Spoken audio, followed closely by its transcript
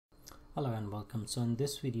Hello and welcome. So in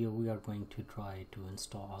this video we are going to try to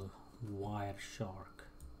install Wireshark.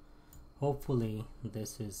 Hopefully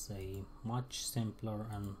this is a much simpler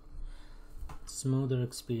and smoother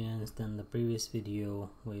experience than the previous video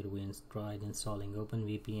where we tried installing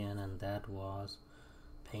OpenVPN and that was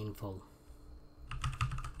painful.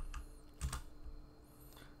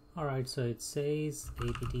 Alright, so it says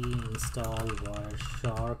apt install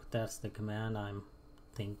Wireshark. That's the command I'm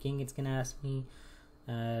thinking it's gonna ask me.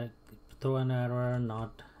 Throw an error,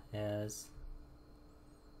 not as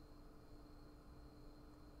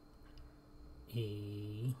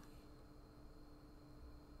a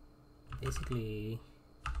basically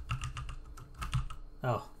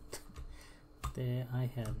there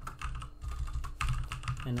I had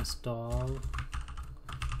install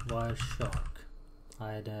Wireshark.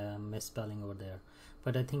 I had a misspelling over there,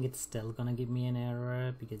 but I think it's still gonna give me an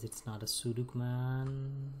error because it's not a sudo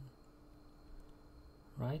command,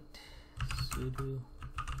 right? Sudo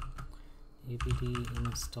apt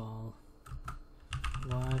install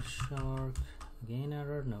Wireshark, again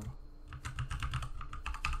error, no,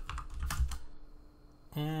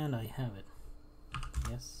 and I have it,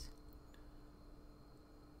 yes.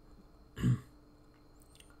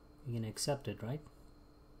 We can accept it, right?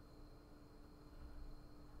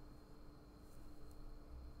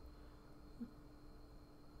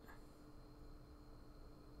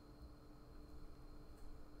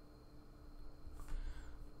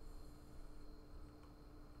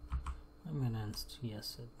 I'm gonna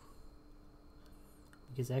yes it,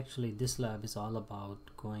 because actually this lab is all about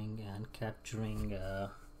going and capturing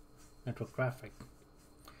network traffic,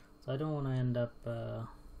 so I don't want to end up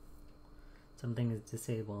something is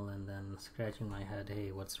disabled and then scratching my head,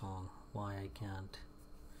 hey, what's wrong, why I can't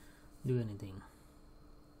do anything.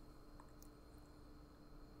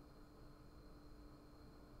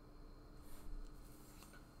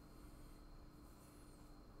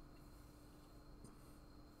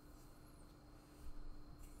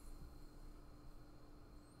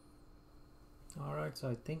 Alright, so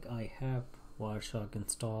I think I have Wireshark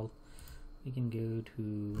installed. We can go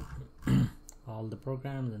to all the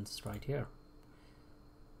programs and it's right here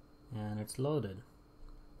and it's loaded.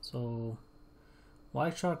 So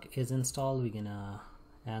Wireshark is installed. We're gonna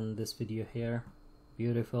end this video here.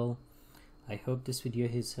 Beautiful. I hope this video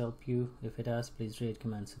has helped you. If it has, please rate,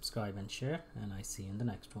 comment, subscribe and share, and I see you in the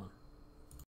next one.